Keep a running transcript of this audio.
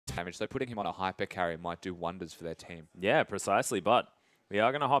damage, so putting him on a hyper carry might do wonders for their team. Yeah, precisely. But we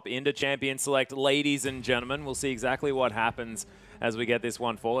are going to hop into Champion Select, ladies and gentlemen. We'll see exactly what happens as we get this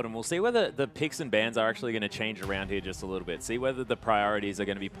one forward, and we'll see whether the picks and bans are actually going to change around here just a little bit. See whether the priorities are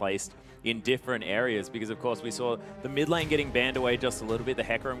going to be placed in different areas, because of course we saw the mid lane getting banned away just a little bit, the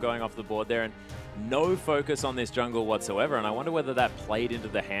Hecarim going off the board there, and no focus on this jungle whatsoever. And I wonder whether that played into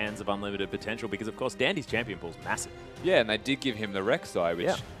the hands of Unlimited Potential, because of course Dandy's champion pool is massive. Yeah, and they did give him the Rek'Sai,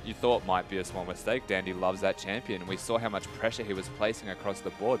 which you thought might be a small mistake. Dandy loves that champion, and we saw how much pressure he was placing across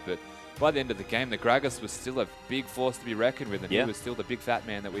the board, but by the end of the game, the Gragas was still a big force to be reckoned with, and he was still the big fat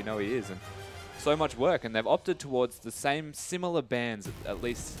man that we know he is. And so much work, and they've opted towards the same similar bans, at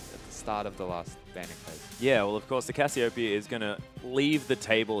least at the start of the last banning phase. Yeah, well, of course, the Cassiopeia is going to leave the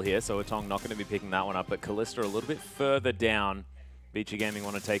table here, so Atong not going to be picking that one up, but Kalista a little bit further down. Vici Gaming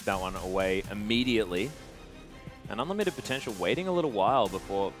want to take that one away immediately. And Unlimited Potential waiting a little while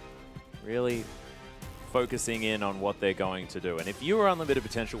before really focusing in on what they're going to do. And if you were Unlimited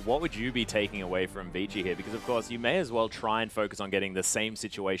Potential, what would you be taking away from Vici here? Because, of course, you may as well try and focus on getting the same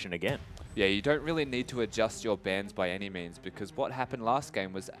situation again. Yeah, you don't really need to adjust your bans by any means, because what happened last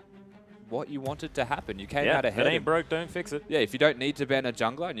game was what you wanted to happen. You came out ahead. If it ain't broke, don't fix it. Yeah, if you don't need to ban a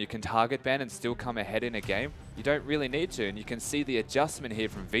jungler and you can target ban and still come ahead in a game, you don't really need to. And you can see the adjustment here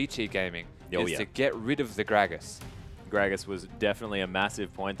from Vici Gaming is to get rid of the Gragas. Gragas was definitely a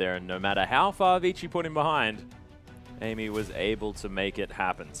massive point there, and no matter how far Vici put him behind, Amy was able to make it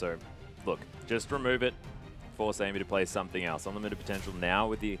happen. So, look, just remove it, force Amy to play something else. Unlimited Potential now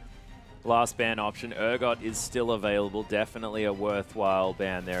with the last ban option. Urgot is still available, definitely a worthwhile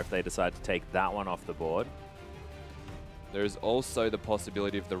ban there if they decide to take that one off the board. There's also the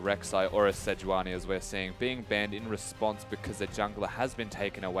possibility of the Rek'Sai or a Sejuani, as we're seeing, being banned in response because the jungler has been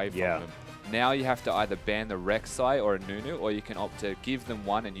taken away from them. Now you have to either ban the Rek'Sai or a Nunu, or you can opt to give them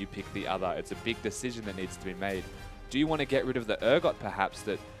one and you pick the other. It's a big decision that needs to be made. Do you want to get rid of the Urgot, perhaps,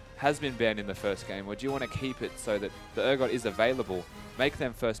 that has been banned in the first game, or do you want to keep it so that the Urgot is available? Make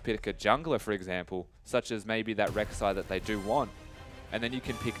them first pick a jungler, for example, such as maybe that Rek'Sai that they do want, and then you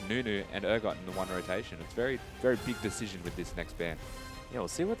can pick Nunu and Urgot in the one rotation. It's a very, very big decision with this next ban. Yeah, we'll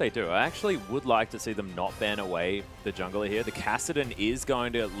see what they do. I actually would like to see them not ban away the jungler here. The Kassadin is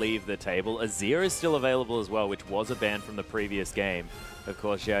going to leave the table. Azir is still available as well, which was a ban from the previous game. Of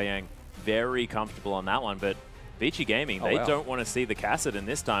course, Xiaoyang very comfortable on that one, but Vici Gaming, they don't want to see the Kassadin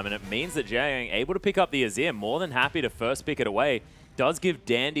this time, and it means that Xiaoyang able to pick up the Azir, more than happy to first pick it away. Does give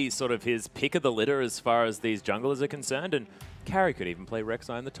Dandy sort of his pick of the litter as far as these junglers are concerned, and Carry could even play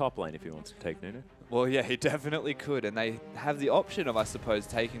Rek'Sai in the top lane if he wants to take Nunu. Well, yeah, he definitely could, and they have the option of, I suppose,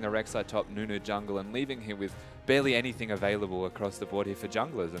 taking the Rek'Sai top Nunu jungle and leaving him with barely anything available across the board here for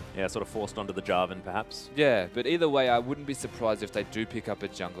junglers. And yeah, sort of forced onto the Jarvan, perhaps. Yeah, but either way, I wouldn't be surprised if they do pick up a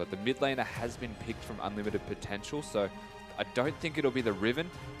jungler. The mid laner has been picked from Unlimited Potential, so I don't think it'll be the Riven,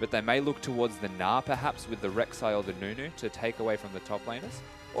 but they may look towards the Gnar, perhaps, with the Rek'Sai or the Nunu to take away from the top laners.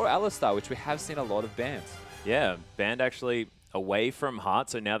 Or Alistar, which we have seen a lot of bans. Yeah, banned actually away from Heart,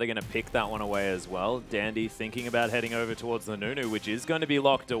 so now they're going to pick that one away as well. Dandy thinking about heading over towards the Nunu, which is going to be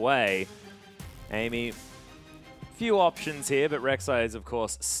locked away. Amy, few options here, but Rek'Sai is, of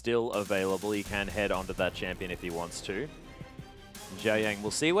course, still available. He can head onto that champion if he wants to. Xiaoyang,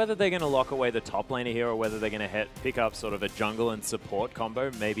 we'll see whether they're going to lock away the top laner here or whether they're going to pick up sort of a jungle and support combo,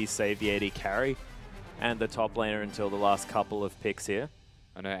 maybe save the AD carry and the top laner until the last couple of picks here.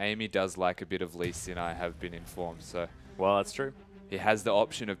 I know Amy does like a bit of Lee Sin, I have been informed, so... Well, that's true. He has the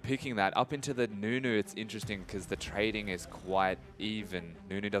option of picking that. Up into the Nunu, it's interesting because the trading is quite even.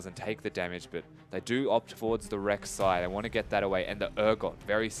 Nunu doesn't take the damage, but they do opt towards the Rek'Sai. They want to get that away. And the Urgot,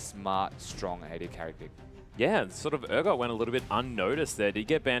 very smart, strong AD carry pick. Yeah, sort of Urgot went a little bit unnoticed there. Did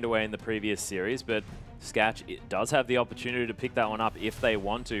get banned away in the previous series, but Sketch does have the opportunity to pick that one up if they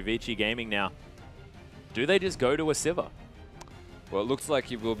want to. Vici Gaming now. Do they just go to a Sivir? Well, it looks like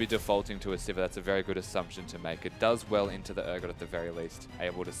he will be defaulting to a Sivir. That's a very good assumption to make. It does well into the Urgot at the very least.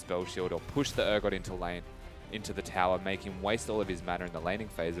 Able to spell shield or push the Urgot into lane, into the tower, make him waste all of his mana in the laning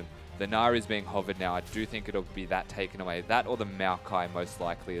phase. And the Gnar is being hovered now. I do think it'll be that taken away. That or the Maokai most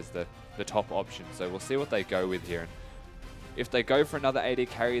likely is the top option. So we'll see what they go with here. And if they go for another AD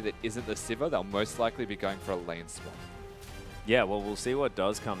carry that isn't the Sivir, they'll most likely be going for a lane swap. Yeah, well, we'll see what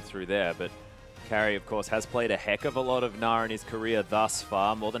does come through there. But Carry, of course, has played a heck of a lot of Gnar in his career thus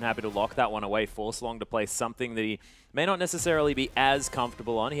far. More than happy to lock that one away. Force Long to play something that he may not necessarily be as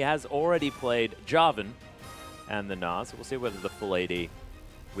comfortable on. He has already played Jarvan and the Gnar, so we'll see whether the full AD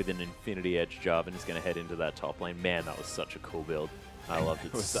with an Infinity Edge Jarvan is going to head into that top lane. Man, that was such a cool build. I loved it,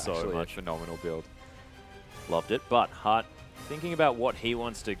 it was so actually much. A phenomenal build. Loved it, but Heart thinking about what he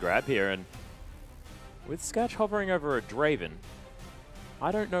wants to grab here, and with Sketch hovering over a Draven,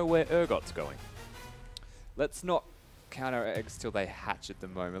 I don't know where Urgot's going. Let's not counter eggs till they hatch at the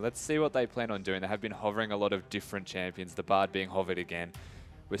moment. Let's see what they plan on doing. They have been hovering a lot of different champions, the Bard being hovered again.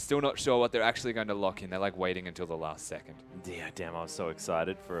 We're still not sure what they're actually going to lock in. They're like waiting until the last second. Yeah, damn, I was so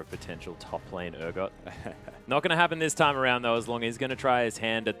excited for a potential top lane Urgot. Not going to happen this time around, though, as long as he's going to try his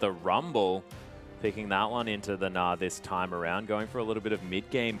hand at the Rumble. Picking that one into the Gnar this time around, going for a little bit of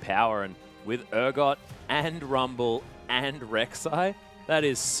mid-game power. And with Urgot and Rumble and Rek'Sai, that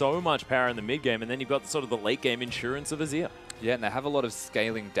is so much power in the mid-game. And then you've got sort of the late-game insurance of Azir. Yeah, and they have a lot of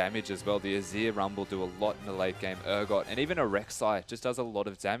scaling damage as well. The Azir Rumble do a lot in the late game. Urgot and even a Rek'Sai just does a lot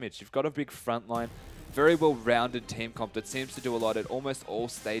of damage. You've got a big front line, very well-rounded team comp that seems to do a lot at almost all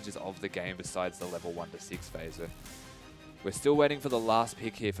stages of the game besides the level 1 to 6 phase. We're still waiting for the last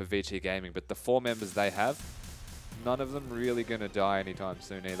pick here for Vici Gaming, but the 4 members they have, none of them really going to die anytime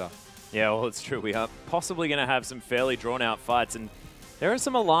soon either. Yeah, well, it's true. We are possibly going to have some fairly drawn-out fights, and there are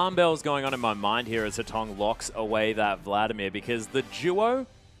some alarm bells going on in my mind here as Hatong locks away that Vladimir, because the duo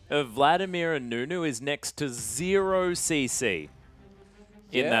of Vladimir and Nunu is next to 0 CC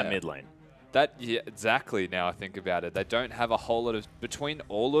in that mid lane. Yeah, exactly, now I think about it. They don't have a whole lot of... Between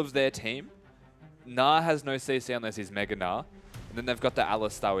all of their team, Gnar has no CC unless he's Mega Gnar, and then they've got the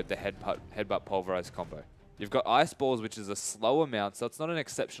Alistar with the Headbutt Pulverize combo. You've got Ice Balls, which is a slow amount, so it's not an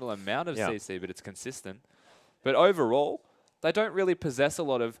exceptional amount of CC, but it's consistent. But overall, they don't really possess a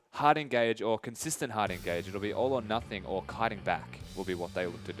lot of hard engage or consistent hard engage. It'll be all or nothing or kiting back will be what they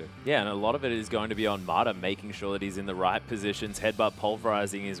look to do. Yeah, and a lot of it is going to be on Mata, making sure that he's in the right positions, headbutt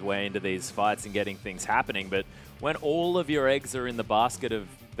pulverizing his way into these fights and getting things happening. But when all of your eggs are in the basket of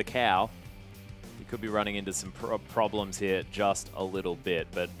the cow, you could be running into some problems here just a little bit.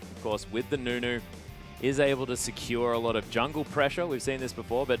 But of course, with the Nunu, is able to secure a lot of jungle pressure. We've seen this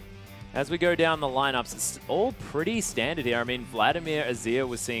before, but as we go down the lineups, it's all pretty standard here. I mean, Vladimir Azir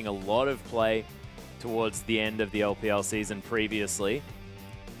was seeing a lot of play towards the end of the LPL season previously.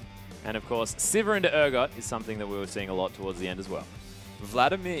 And of course, Sivir into Urgot is something that we were seeing a lot towards the end as well.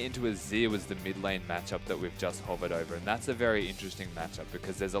 Vladimir into Azir was the mid lane matchup that we've just hovered over, and that's a very interesting matchup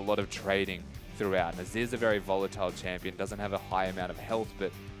because there's a lot of trading throughout. And Azir's a very volatile champion, doesn't have a high amount of health,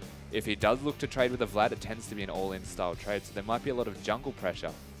 but if he does look to trade with a Vlad, it tends to be an all-in style trade, so there might be a lot of jungle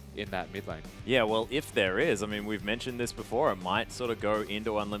pressure in that mid lane. Yeah, well, if there is, I mean, we've mentioned this before, it might sort of go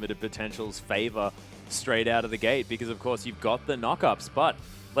into Unlimited Potential's favor straight out of the gate because, of course, you've got the knockups. But,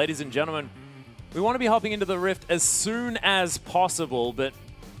 ladies and gentlemen, we want to be hopping into the Rift as soon as possible, but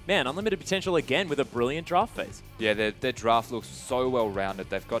man, Unlimited Potential again with a brilliant draft phase. Yeah, their draft looks so well-rounded.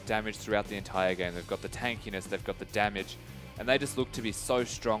 They've got damage throughout the entire game. They've got the tankiness, they've got the damage, and they just look to be so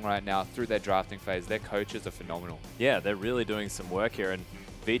strong right now through their drafting phase. Their coaches are phenomenal. Yeah, they're really doing some work here, and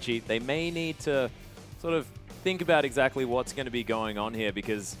Vici, they may need to sort of think about exactly what's going to be going on here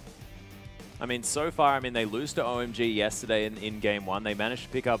because, I mean, so far, I mean, they lose to OMG yesterday in Game 1. They managed to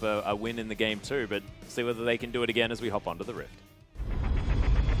pick up a win in the Game 2, but see whether they can do it again as we hop onto the Rift.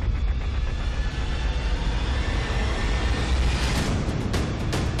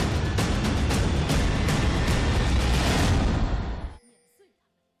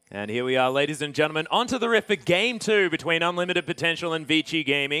 And here we are, ladies and gentlemen, onto the Rift for Game 2 between Unlimited Potential and Vici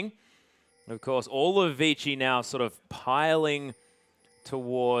Gaming. Of course, all of Vici now sort of piling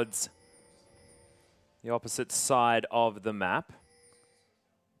towards the opposite side of the map.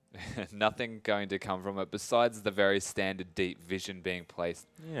 Nothing going to come from it besides the very standard deep vision being placed.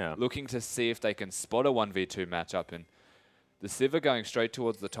 Yeah. Looking to see if they can spot a 1v2 matchup, and the Sivir going straight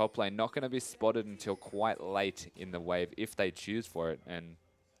towards the top lane, not going to be spotted until quite late in the wave if they choose for it. And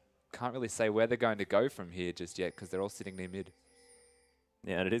can't really say where they're going to go from here just yet because they're all sitting near mid.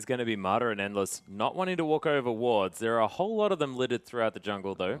 Yeah, and it is going to be Mata and Endless not wanting to walk over wards. There are a whole lot of them littered throughout the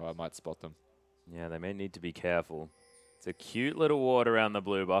jungle, though. Oh, I might spot them. Yeah, they may need to be careful. It's a cute little ward around the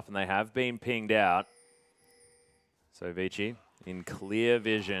blue buff, and they have been pinged out. So Vici, in clear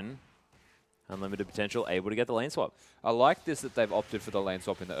vision, Unlimited Potential, able to get the lane swap. I like this that they've opted for the lane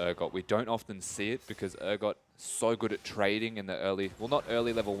swap in the Urgot. We don't often see it because Urgot so good at trading in the early, well, not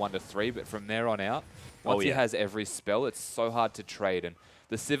early level 1 to 3, but from there on out, once he has every spell, it's so hard to trade. And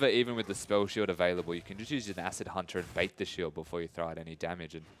the Sivir, even with the spell shield available, you can just use an Acid Hunter and bait the shield before you throw out any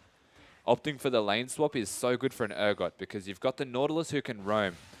damage. And opting for the lane swap is so good for an Urgot because you've got the Nautilus who can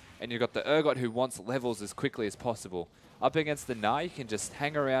roam, and you've got the Urgot who wants levels as quickly as possible. Up against the Gnar, you can just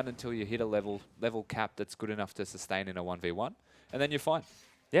hang around until you hit a level cap that's good enough to sustain in a 1v1, and then you're fine.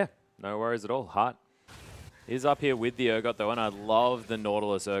 Yeah, no worries at all. Heart is up here with the Urgot, though, and I love the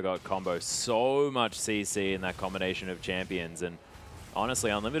Nautilus-Urgot combo. So much CC in that combination of champions, and honestly,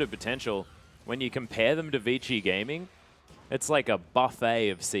 unlimited potential, when you compare them to Vici Gaming, it's like a buffet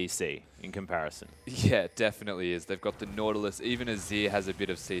of CC in comparison. Yeah, it definitely is. They've got the Nautilus. Even Azir has a bit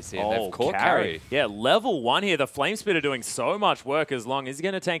of CC, and they've caught carry. Yeah, level 1 here. The Flame Spitter doing so much work as long as he's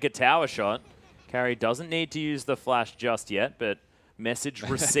going to tank a tower shot. Carry doesn't need to use the flash just yet, but message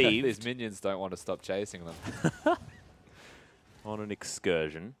received. These minions don't want to stop chasing them. On an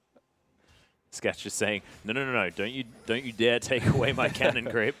excursion. Sketch just saying, no, don't you dare take away my cannon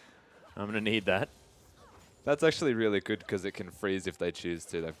creep. I'm going to need that. That's actually really good because it can freeze if they choose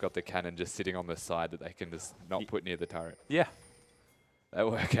to. They've got the cannon just sitting on the side that they can just not put near the turret. Yeah. That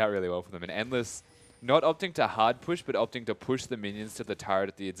worked out really well for them. And Endless not opting to hard push, but opting to push the minions to the turret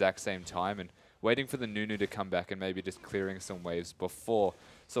at the exact same time and waiting for the Nunu to come back and maybe just clearing some waves before.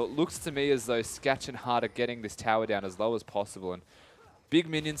 So it looks to me as though Sketch and Hard are getting this tower down as low as possible. And big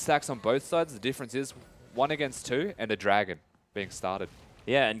minion stacks on both sides. The difference is 1 against 2 and a dragon being started.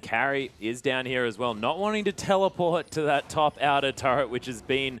 Yeah, and Carry is down here as well, not wanting to teleport to that top outer turret, which has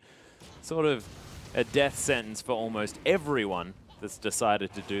been sort of a death sentence for almost everyone that's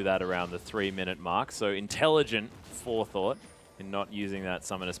decided to do that around the 3-minute mark. So intelligent forethought in not using that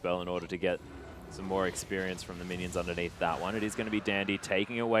summoner spell in order to get some more experience from the minions underneath that one. It is going to be Dandy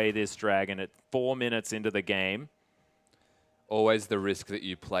taking away this dragon at 4 minutes into the game. Always the risk that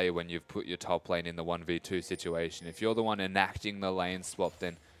you play when you've put your top lane in the 1v2 situation. If you're the one enacting the lane swap,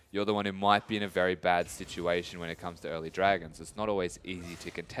 then you're the one who might be in a very bad situation when it comes to early dragons. It's not always easy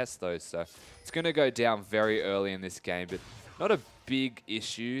to contest those, so it's going to go down very early in this game, but not a big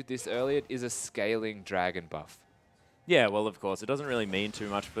issue this early. It is a scaling dragon buff. Yeah, well, of course, it doesn't really mean too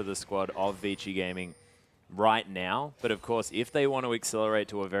much for the squad of Vici Gaming right now, but of course, if they want to accelerate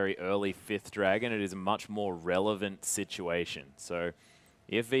to a very early 5th dragon, it is a much more relevant situation. So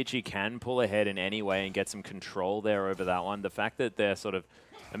if Vici can pull ahead in any way and get some control there over that one, the fact that their sort of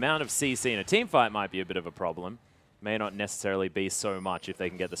amount of CC in a team fight might be a bit of a problem, may not necessarily be so much if they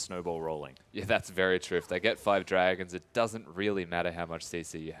can get the snowball rolling. Yeah, that's very true. If they get 5 dragons, it doesn't really matter how much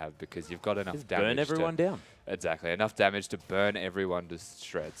CC you have because you've got enough damage. Burn everyone down. Exactly, enough damage to burn everyone to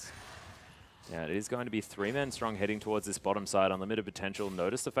shreds. Yeah, it is going to be 3 men strong heading towards this bottom side. Unlimited potential.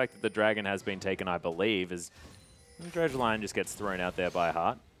 Notice the fact that the dragon has been taken, I believe, as the dredge line just gets thrown out there by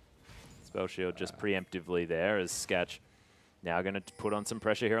Heart. Spell shield just preemptively there as Sketch now going to put on some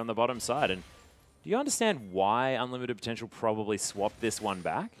pressure here on the bottom side. And do you understand why Unlimited Potential probably swapped this one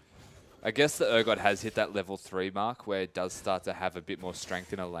back? I guess the Urgot has hit that level 3 mark where it does start to have a bit more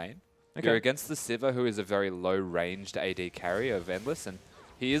strength in a lane. Okay. You're against the Sivir, who is a very low-ranged AD carry of Endless, and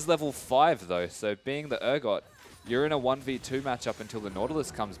he is level 5 though, so being the Urgot, you're in a 1v2 matchup until the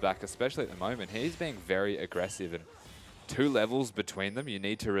Nautilus comes back, especially at the moment. He's being very aggressive, and 2 levels between them, you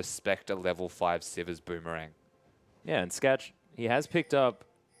need to respect a level 5 Sivir's boomerang. Yeah, and Sketch, he has picked up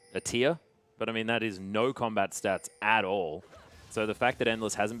a tier, but I mean, that is no combat stats at all. So the fact that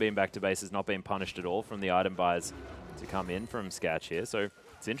Endless hasn't been back to base has not been punished at all from the item buys to come in from Sketch here. So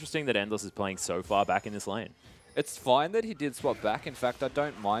it's interesting that Endless is playing so far back in this lane. It's fine that he did swap back. In fact, I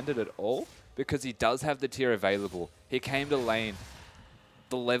don't mind it at all because he does have the tier available. He came to lane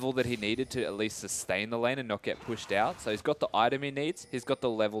the level that he needed to at least sustain the lane and not get pushed out. So he's got the item he needs. He's got the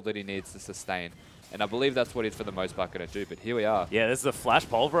level that he needs to sustain. And I believe that's what he's, for the most part, going to do. But here we are. Yeah, there's the flash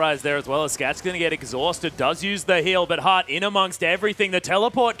pulverize there as well. As Skat's going to get exhausted. Does use the heal, but Heart in amongst everything. The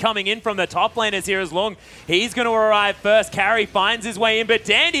teleport coming in from the top laners here as long. He's going to arrive first. Carry finds his way in, but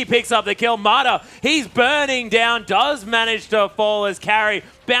Dandy picks up the kill. Mata, he's burning down. Does manage to fall as Carry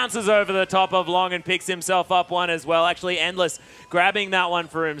bounces over the top of Long and picks himself up one as well. Actually, Endless grabbing that one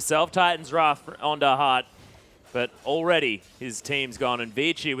for himself. Titans Wrath onto Heart. But already his team's gone, and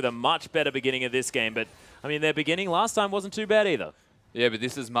Vici with a much better beginning of this game. But, I mean, their beginning last time wasn't too bad either. Yeah, but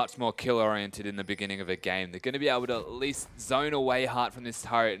this is much more kill-oriented in the beginning of a game. They're going to be able to at least zone away Heart from this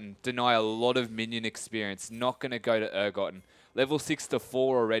turret and deny a lot of minion experience. Not going to go to Urgot. And level 6 to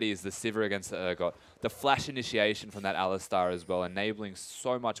 4 already is the Sivir against the Urgot. The flash initiation from that Alistar as well, enabling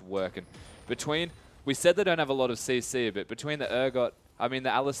so much work. And between, we said they don't have a lot of CC, but between the Urgot, I mean,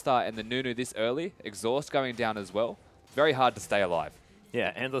 the Alistar and the Nunu this early, exhaust going down as well. Very hard to stay alive.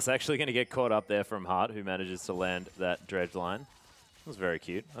 Yeah, Endless actually going to get caught up there from Heart, who manages to land that dredge line. It was very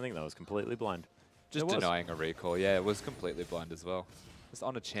cute. I think that was completely blind. Just denying a recall. Yeah, it was completely blind as well. Just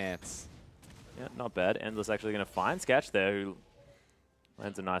on a chance. Yeah, not bad. Endless actually going to find Sketch there, who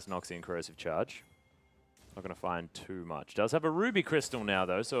lands a nice Noxian Corrosive Charge. Not going to find too much. Does have a Ruby Crystal now,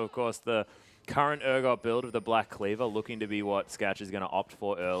 though, so of course the current Urgot build of the Black Cleaver looking to be what Sketch is going to opt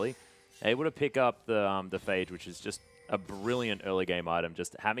for early. able to pick up the Phage, which is just a brilliant early game item.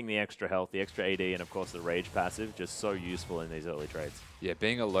 Just having the extra health, the extra AD, and of course the Rage passive, just so useful in these early trades. Yeah,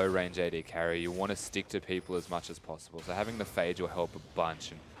 being a low range AD carry, you want to stick to people as much as possible. So having the Phage will help a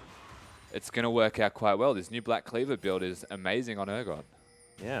bunch, and it's going to work out quite well. This new Black Cleaver build is amazing on Urgot.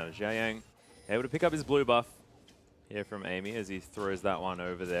 Yeah, Xiaoyang able to pick up his blue buff here from Amy as he throws that one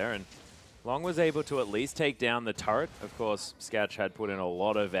over there, and Long was able to at least take down the turret. Of course, Sketch had put in a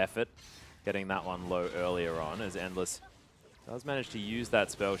lot of effort getting that one low earlier on, as Endless does manage to use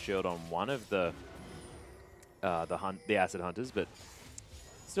that spell shield on one of the Acid Hunters, but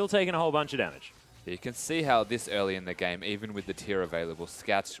still taking a whole bunch of damage. You can see how this early in the game, even with the tier available,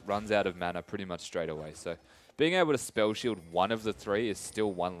 Sketch runs out of mana pretty much straight away. So being able to spell shield one of the three is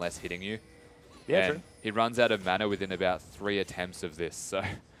still one less hitting you. Yeah, and true. He runs out of mana within about 3 attempts of this. So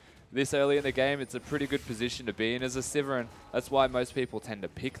this early in the game, it's a pretty good position to be in as a Sivir, and that's why most people tend to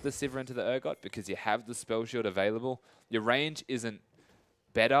pick the Sivir into the Urgot, because you have the spell shield available. Your range isn't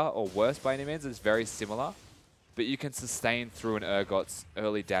better or worse by any means, it's very similar, but you can sustain through an Urgot's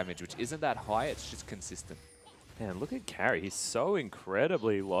early damage, which isn't that high, it's just consistent. Man, look at Carry. He's so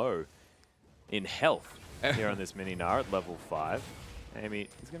incredibly low in health here on this mini Gnar at level 5. Amy,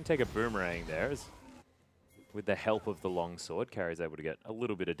 he's going to take a boomerang there. As with the help of the longsword, Carry's able to get a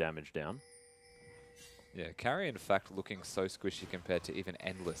little bit of damage down. Yeah, Carry, in fact, looking so squishy compared to even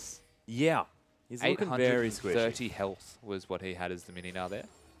Endless. Yeah, he's looking very squishy. 830 health was what he had as the mini Gnar there.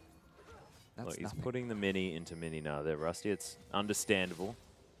 Look, he's putting the mini into mini Gnar there, Rusty. It's understandable.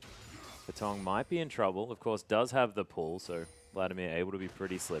 Fatong might be in trouble. Of course, does have the pull, so Vladimir able to be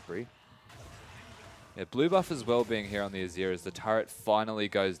pretty slippery. Yeah, blue buff as well being here on the Azir as the turret finally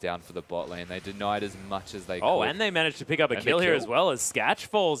goes down for the bot lane. They denied as much as they could. Oh, and they managed to pick up a kill here as well as Sketch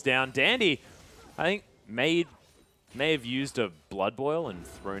falls down. Dandy, I think, may have used a Blood Boil and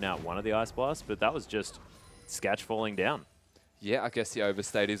thrown out one of the Ice Blasts, but that was just Sketch falling down. Yeah, I guess he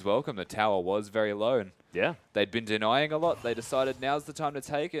overstayed his welcome. The tower was very low, and yeah, they'd been denying a lot. They decided now's the time to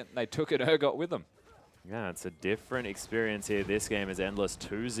take it, and they took it Urgot with them. Yeah, it's a different experience here. This game is Endless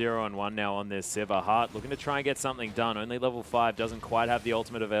 2-0-1 now on this Sivir. Heart looking to try and get something done. Only level 5, doesn't quite have the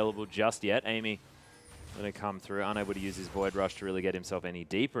ultimate available just yet. Amy going to come through, unable to use his Void Rush to really get himself any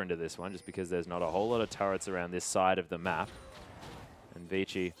deeper into this one, just because there's not a whole lot of turrets around this side of the map. And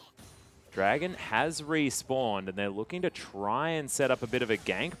Vici, Dragon has respawned, and they're looking to try and set up a bit of a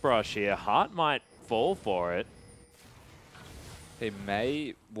gank brush here. Heart might fall for it. He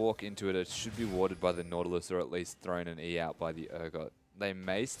may walk into it. It should be warded by the Nautilus, or at least thrown an E out by the Urgot. They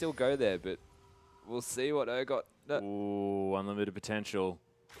may still go there, but we'll see what Urgot... Ooh, unlimited potential.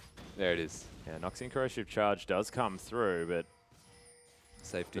 There it is. Yeah, Noxian Corrosive Charge does come through, but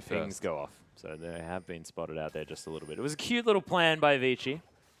safety the pings go off. So they have been spotted out there just a little bit. It was a cute little plan by Vici.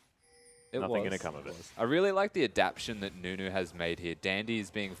 Nothing going to come of it. I really like the adaptation that Nunu has made here. Dandy is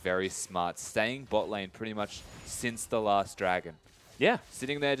being very smart, staying bot lane pretty much since the last Dragon. Yeah.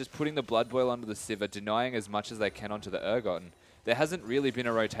 Sitting there just putting the Blood Boil onto the Sivir, denying as much as they can onto the Urgot. And there hasn't really been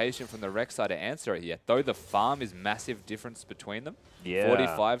a rotation from the Rek'Sai to answer it yet, though the farm is massive difference between them. Yeah.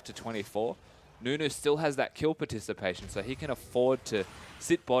 45 to 24. Nunu still has that kill participation, so he can afford to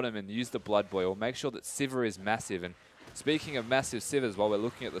sit bottom and use the Blood Boil, make sure that Sivir is massive. And speaking of massive Sivers, while we're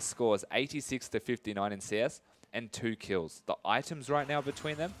looking at the scores, 86 to 59 in CS and 2 kills. The items right now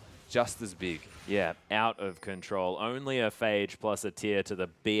between them, just as big. Yeah, out of control. Only a Phage plus a tier to the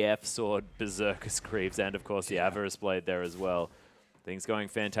BF Sword, Berserker's Greaves, and of course the Avarice Blade there as well. Things going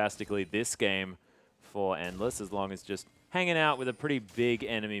fantastically this game for Endless, as long as just hanging out with a pretty big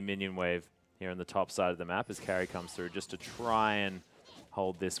enemy minion wave here on the top side of the map as Carry comes through just to try and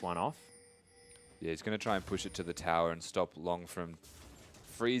hold this one off. Yeah, he's going to try and push it to the tower and stop Long from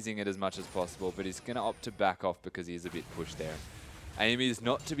freezing it as much as possible, but he's going to opt to back off because he is a bit pushed there. Amy is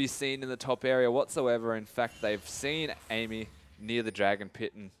not to be seen in the top area whatsoever. In fact, they've seen Amy near the Dragon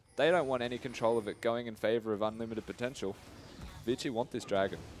Pit, and they don't want any control of it, going in favor of unlimited potential. Vici want this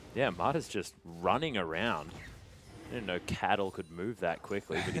Dragon. Yeah, Marta's just running around. I didn't know Cattle could move that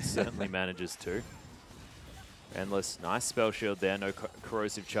quickly, but he certainly manages to. Endless, nice spell shield there. No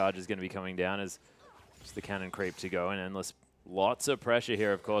corrosive charge is going to be coming down as just the cannon creep to go. And Endless, lots of pressure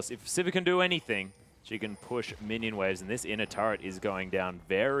here, of course. If Sivir can do anything, she can push minion waves. And this inner turret is going down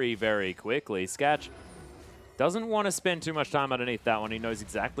very, very quickly. Sketch doesn't want to spend too much time underneath that one. He knows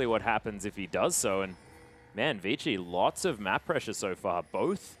exactly what happens if he does so. And man, Vici, lots of map pressure so far.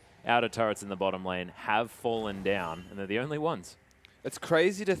 Both outer turrets in the bottom lane have fallen down, and they're the only ones. It's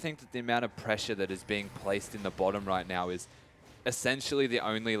crazy to think that the amount of pressure that is being placed in the bottom right now is essentially the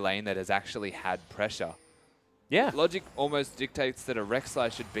only lane that has actually had pressure. Yeah. Logic almost dictates that a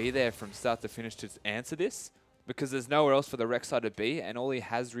Rek'Sai should be there from start to finish to answer this, because there's nowhere else for the Rek'Sai to be, and all he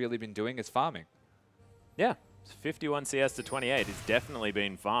has really been doing is farming. Yeah, 51 CS to 28. He's definitely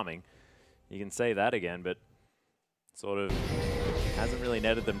been farming. You can say that again, but sort of hasn't really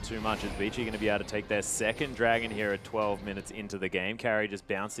netted them too much. Is Vici going to be able to take their second dragon here at 12 minutes into the game? Carry just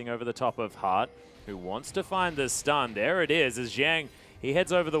bouncing over the top of Heart, who wants to find the stun. There it is, as Zhang, he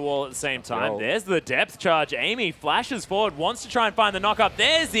heads over the wall at the same time. There's the depth charge. Amy flashes forward, wants to try and find the knock-up.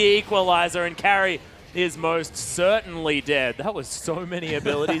 There's the equalizer, and Carry is most certainly dead. That was so many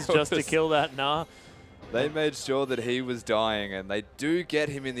abilities just to kill that Nah. They made sure that he was dying, and they do get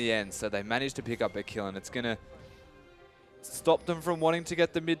him in the end, so they managed to pick up a kill, and it's going to stop them from wanting to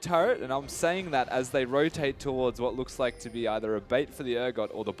get the mid turret, and I'm saying that as they rotate towards what looks like to be either a bait for the Urgot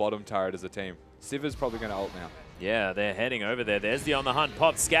or the bottom turret as a team. Siva's probably going to ult now. Yeah, they're heading over there. There's the on the hunt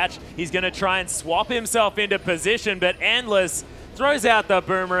pop. Sketch, he's going to try and swap himself into position, but Endless throws out the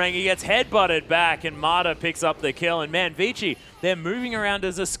boomerang. He gets headbutted back, and Marta picks up the kill. And man, Vici, they're moving around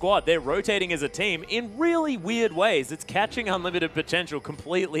as a squad. They're rotating as a team in really weird ways. It's catching unlimited potential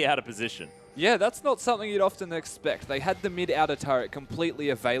completely out of position. Yeah, that's not something you'd often expect. They had the mid-outer turret completely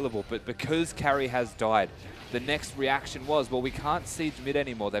available, but because Carry has died, the next reaction was, well, we can't siege mid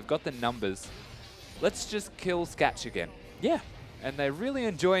anymore. They've got the numbers. Let's just kill Sketch again. Yeah. And they're really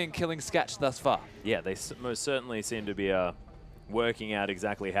enjoying killing Sketch thus far. Yeah, they most certainly seem to be working out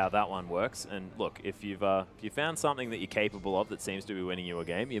exactly how that one works. And look, if you found something that you're capable of that seems to be winning you a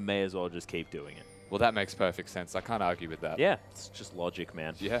game, you may as well just keep doing it. Well, that makes perfect sense. I can't argue with that. Yeah, it's just logic,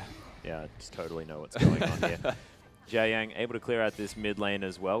 man. Yeah. Yeah, I just totally know what's going on here. Jiayang able to clear out this mid lane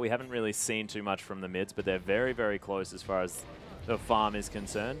as well. We haven't really seen too much from the mids, but they're very, very close as far as the farm is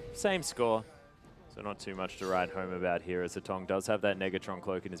concerned. Same score, so not too much to write home about here, as Hatong does have that Negatron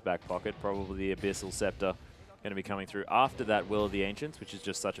cloak in his back pocket. Probably the Abyssal Scepter going to be coming through after that Will of the Ancients, which is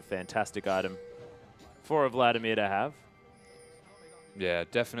just such a fantastic item for a Vladimir to have. Yeah,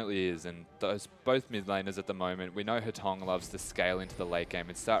 definitely is. And those both mid laners at the moment, we know Hatong loves to scale into the late game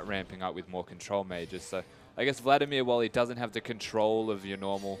and start ramping up with more control mages. So I guess Vladimir, while he doesn't have the control of your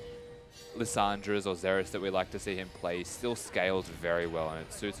normal Lissandras or Xeris that we like to see him play, he still scales very well, and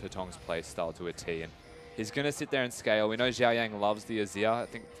it suits Hatong's play style to a T. And he's going to sit there and scale. We know Xiaoyang loves the Azir. I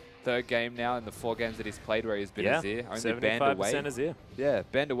think third game now in the 4 games that he's played where he's been Azir. Only banned away. Azir. Yeah,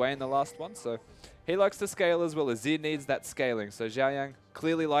 banned away in the last one. So he likes to scale as well. Azir needs that scaling. So Xiaoyang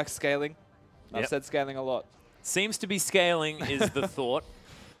clearly likes scaling. I've said scaling a lot. Seems to be scaling is the thought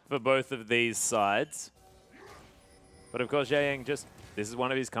for both of these sides. But of course, Xiaoyang just, this is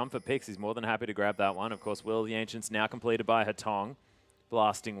one of his comfort picks. He's more than happy to grab that one. Of course, Will of the Ancients now completed by Hatong.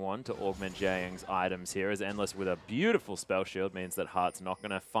 Blasting one to augment Xiaoyang's items here, as Endless with a beautiful spell shield means that Heart's not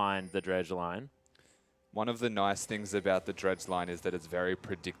going to find the dredge line. One of the nice things about the dredge line is that it's very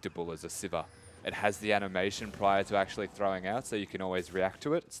predictable as a Siva. It has the animation prior to actually throwing out, so you can always react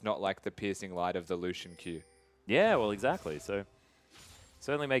to it. It's not like the piercing light of the Lucian Q. Yeah, well, exactly. So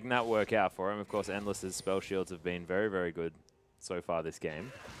certainly making that work out for him. Of course, Endless's spell shields have been very, very good so far this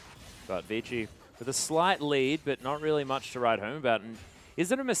game. But Vici with a slight lead, but not really much to write home about. And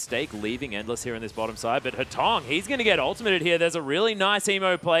is it a mistake leaving Endless here in this bottom side? But Hatong, he's going to get ultimated here. There's a really nice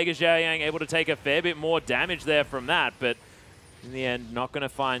emo Plague as Xiaoyang able to take a fair bit more damage there from that. But in the end, not going to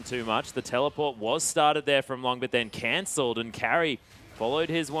find too much. The teleport was started there from long, but then cancelled, and Carry followed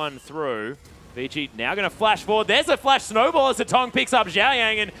his one through. Vici now going to flash forward. There's a flash snowball as Hatong picks up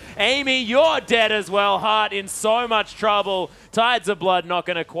Xiaoyang, and Amy, you're dead as well. Heart in so much trouble. Tides of Blood not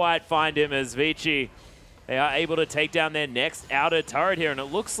going to quite find him, as Vici, they are able to take down their next outer turret here, and it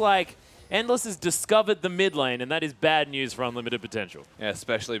looks like Endless has discovered the mid lane, and that is bad news for unlimited potential. Yeah,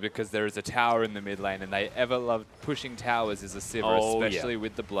 especially because there is a tower in the mid lane, and they ever loved pushing towers as a Sivir, especially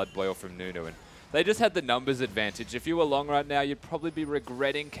with the Blood Boil from Nunu. And they just had the numbers advantage. If you were long right now, you'd probably be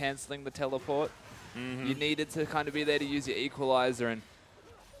regretting cancelling the teleport. You needed to kind of be there to use your equalizer, and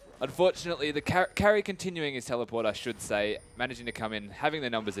unfortunately, the Carry continuing his teleport, I should say, managing to come in, having the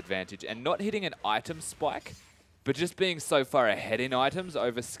numbers advantage, and not hitting an item spike, but just being so far ahead in items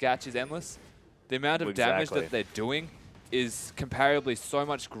over Sketch is Endless. The amount of damage that they're doing is comparably so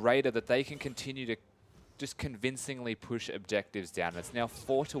much greater that they can continue to just convincingly push objectives down. It's now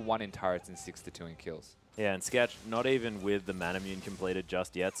 4-1 in turrets and 6-2 in kills. Yeah, and Sketch not even with the mana mune completed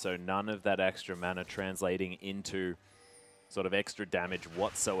just yet, so none of that extra mana translating into sort of extra damage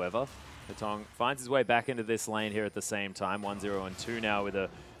whatsoever. Hatong finds his way back into this lane here at the same time. 1-0 and 2 now with a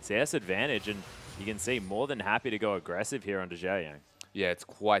CS advantage, and you can see more than happy to go aggressive here onto Xiaoyang. Yeah, it's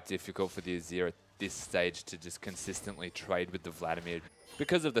quite difficult for the Azir at this stage to just consistently trade with the Vladimir.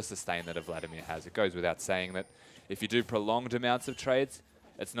 because of the sustain that a Vladimir has. It goes without saying that if you do prolonged amounts of trades,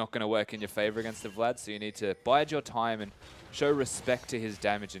 it's not going to work in your favor against the Vlad, so you need to bide your time and show respect to his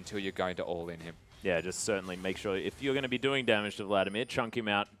damage until you're going to all in him. Yeah, just certainly make sure if you're going to be doing damage to Vladimir, chunk him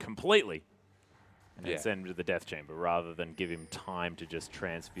out completely and then send him to the death chamber rather than give him time to just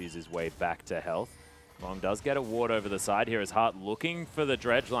transfuse his way back to health. Long does get a ward over the side here as Hart looking for the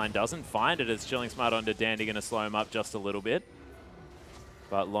dredge line, doesn't find it as Chilling Smite onto Dandy, going to slow him up just a little bit.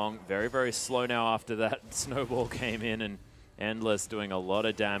 But Long very, very slow now after that snowball came in, and Endless doing a lot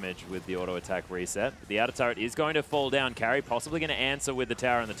of damage with the auto attack reset. The outer turret is going to fall down. Carry possibly going to answer with the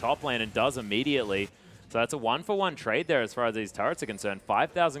tower in the top lane and does immediately. So that's a 1-for-1 trade there as far as these turrets are concerned.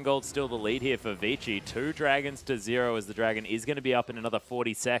 5,000 gold still the lead here for Vici. 2 dragons to 0 as the dragon is going to be up in another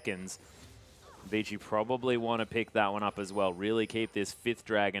 40 seconds. Vici probably want to pick that one up as well. Really keep this 5th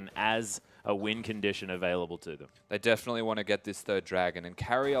dragon as a win condition available to them. They definitely want to get this 3rd dragon. And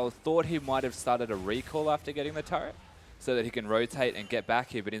Carriol thought he might have started a recall after getting the turret so that he can rotate and get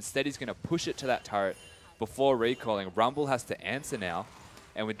back here. But instead he's going to push it to that turret before recalling. Rumble has to answer now.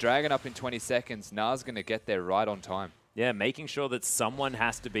 And with dragon up in 20 seconds, Na's going to get there right on time. Yeah, making sure that someone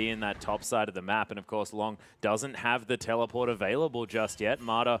has to be in that top side of the map. And of course, Long doesn't have the teleport available just yet.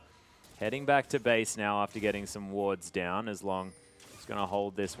 Marta heading back to base now after getting some wards down, as Long is going to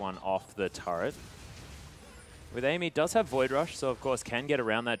hold this one off the turret. With Amy, does have Void Rush, so of course can get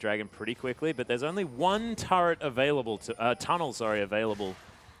around that dragon pretty quickly, but there's only one turret available to, tunnel, sorry, available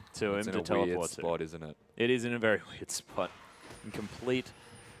to him to teleport to. It's in a weird spot, isn't it? It is in a very weird spot. In complete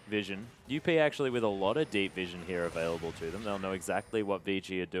vision. UP actually with a lot of deep vision here available to them. They'll know exactly what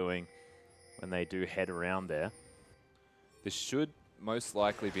Vici are doing when they do head around there. This should most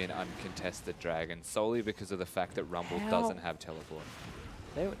likely be an uncontested dragon, solely because of the fact that Rumble doesn't have teleport.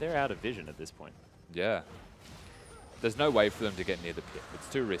 They're out of vision at this point. Yeah. There's no way for them to get near the pit. It's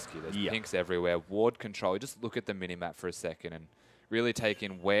too risky. There's pinks everywhere. Ward control. Just look at the minimap for a second and really take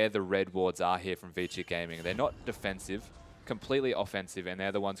in where the red wards are here from Vici Gaming. They're not defensive, completely offensive, and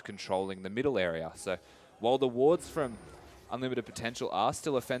they're the ones controlling the middle area. So while the wards from Unlimited Potential are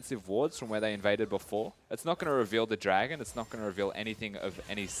still offensive wards from where they invaded before, it's not going to reveal the dragon. It's not going to reveal anything of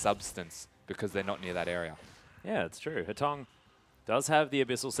any substance because they're not near that area. Yeah, it's true. Hatong does have the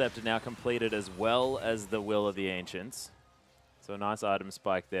Abyssal Scepter now completed, as well as the Will of the Ancients. So a nice item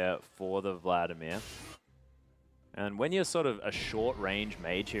spike there for the Vladimir. And when you're sort of a short-range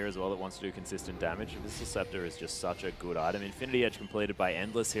mage here as well that wants to do consistent damage, Abyssal Scepter is just such a good item. Infinity Edge completed by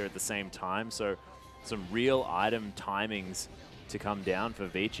Endless here at the same time, so some real item timings to come down for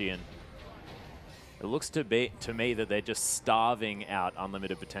Vici, and it looks to me that they're just starving out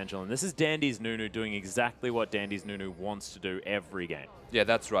Unlimited Potential. And this is Dandy's Nunu doing exactly what Dandy's Nunu wants to do every game. Yeah,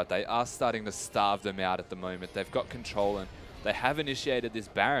 that's right. They are starting to starve them out at the moment. They've got control, and they have initiated this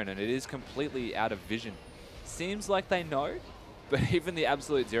Baron, and it is completely out of vision. Seems like they know, but even the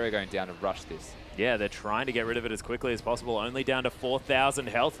Absolute Zero going down to rush this. Yeah, they're trying to get rid of it as quickly as possible. Only down to 4,000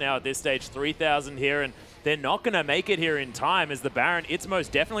 health now at this stage, 3,000 here, and they're not going to make it here in time as the Baron, it's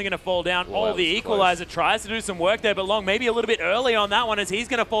most definitely going to fall down. Oh, the Equalizer tries to do some work there, but Long maybe a little bit early on that one as he's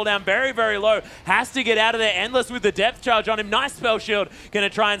going to fall down very, very low. Has to get out of there. Endless with the depth charge on him. Nice spell shield. Going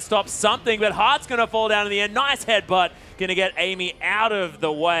to try and stop something, but Heart's going to fall down in the end. Nice headbutt. Going to get Amy out of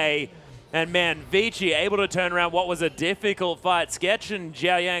the way. And man, Vici able to turn around what was a difficult fight. Sketch and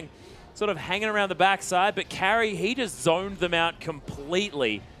Jiaoyang sort of hanging around the backside, but Carry, he just zoned them out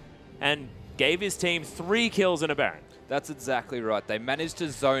completely and gave his team 3 kills and a Baron. That's exactly right. They managed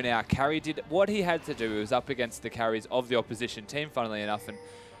to zone out. Carry did what he had to do. He was up against the carries of the opposition team, funnily enough, and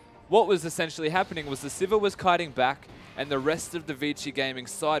what was essentially happening was the Sivir was kiting back, and the rest of the Vici Gaming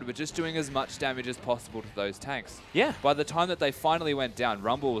side were just doing as much damage as possible to those tanks. Yeah. By the time that they finally went down,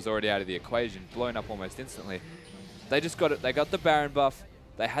 Rumble was already out of the equation, blown up almost instantly. They just got it. They got the Baron buff.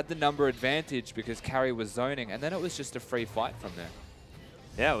 They had the number advantage because Carry was zoning, and then it was just a free fight from there.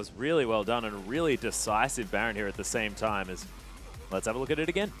 Yeah, it was really well done and a really decisive Baron here at the same time. As let's have a look at it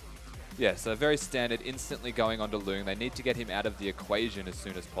again. Yeah, so very standard, instantly going on to Loong. They need to get him out of the equation as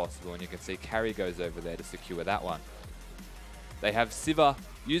soon as possible, and you can see Carry goes over there to secure that one. They have Sivir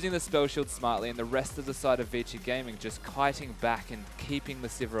using the spell shield smartly, and the rest of the side of Vici Gaming just kiting back and keeping the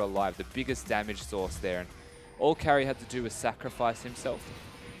Sivir alive, the biggest damage source there. And all Carry had to do was sacrifice himself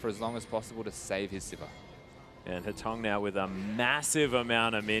for as long as possible to save his Sivir. And Hatong now with a massive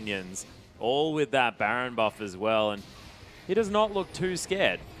amount of minions, all with that Baron buff as well. And he does not look too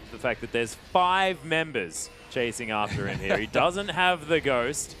scared. The fact that there's 5 members chasing after him here. He doesn't have the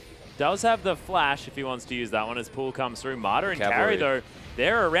Ghost. does have the flash if he wants to use that one as Pool comes through. Marta and Carry, though,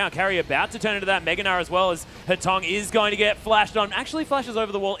 they're around. Carry about to turn into that Mega Gnar as well, as Hatong is going to get flashed on. Actually flashes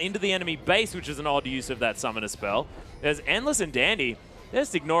over the wall into the enemy base, which is an odd use of that summoner spell. There's Endless and Dandy. They're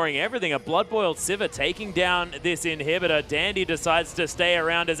just ignoring everything. A Blood-Boiled Sivir taking down this inhibitor. Dandy decides to stay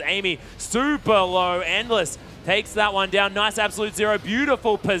around as Amy super low. Endless takes that one down. Nice absolute zero.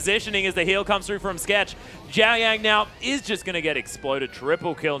 Beautiful positioning as the heal comes through from Sketch. Zhao Yang now is just going to get exploded.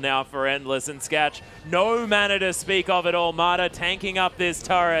 Triple kill now for Endless and Sketch. No mana to speak of at all. Marta tanking up this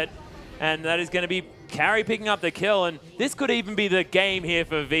turret. And that is going to be Carry picking up the kill. And this could even be the game here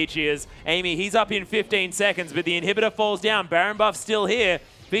for Vici as Amy, he's up in 15 seconds, but the inhibitor falls down. Baron buff still here.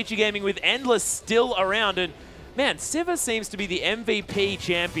 Vici Gaming with Endless still around. And man, Sivir seems to be the MVP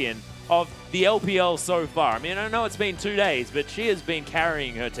champion of the LPL so far. I mean, I know it's been 2 days, but she has been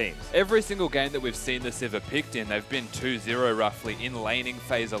carrying her teams. Every single game that we've seen the Sivir picked in, they've been 2-0 roughly in laning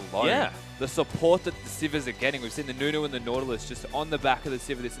phase alone. Yeah. The support that the Sivers are getting, we've seen the Nunu and the Nautilus just on the back of the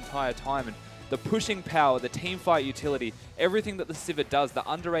Sivir this entire time, and the pushing power, the team fight utility, everything that the Sivir does, the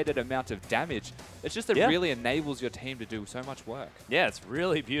underrated amount of damage, it's just that really enables your team to do so much work. Yeah, it's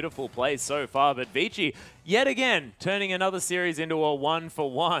really beautiful play so far, but Vici, yet again, turning another series into a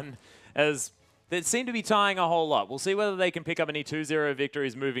 1-for-1, as they seem to be tying a whole lot. We'll see whether they can pick up any 2-0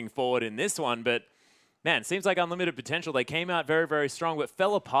 victories moving forward in this one, but man, seems like unlimited potential. They came out very, very strong, but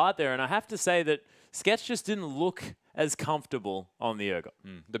fell apart there, and I have to say that Sketch just didn't look as comfortable on the Urgot.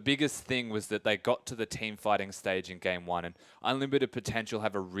 The biggest thing was that they got to the team fighting stage in game 1, and Unlimited Potential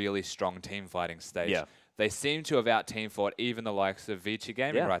have a really strong team fighting stage. Yeah. They seem to have out-team fought even the likes of Vici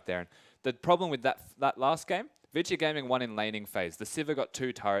Gaming right there. And the problem with that last game, Vici Gaming won in laning phase. The Sivir got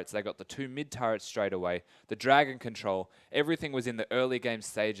 2 turrets. They got the 2 mid turrets straight away. The Dragon control. Everything was in the early game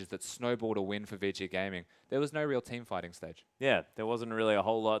stages that snowballed a win for Vici Gaming. There was no real team fighting stage. Yeah, there wasn't really a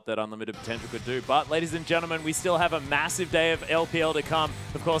whole lot that Unlimited Potential could do. But ladies and gentlemen, we still have a massive day of LPL to come.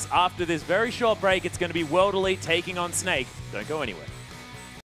 Of course, after this very short break, it's going to be World Elite taking on Snake. Don't go anywhere.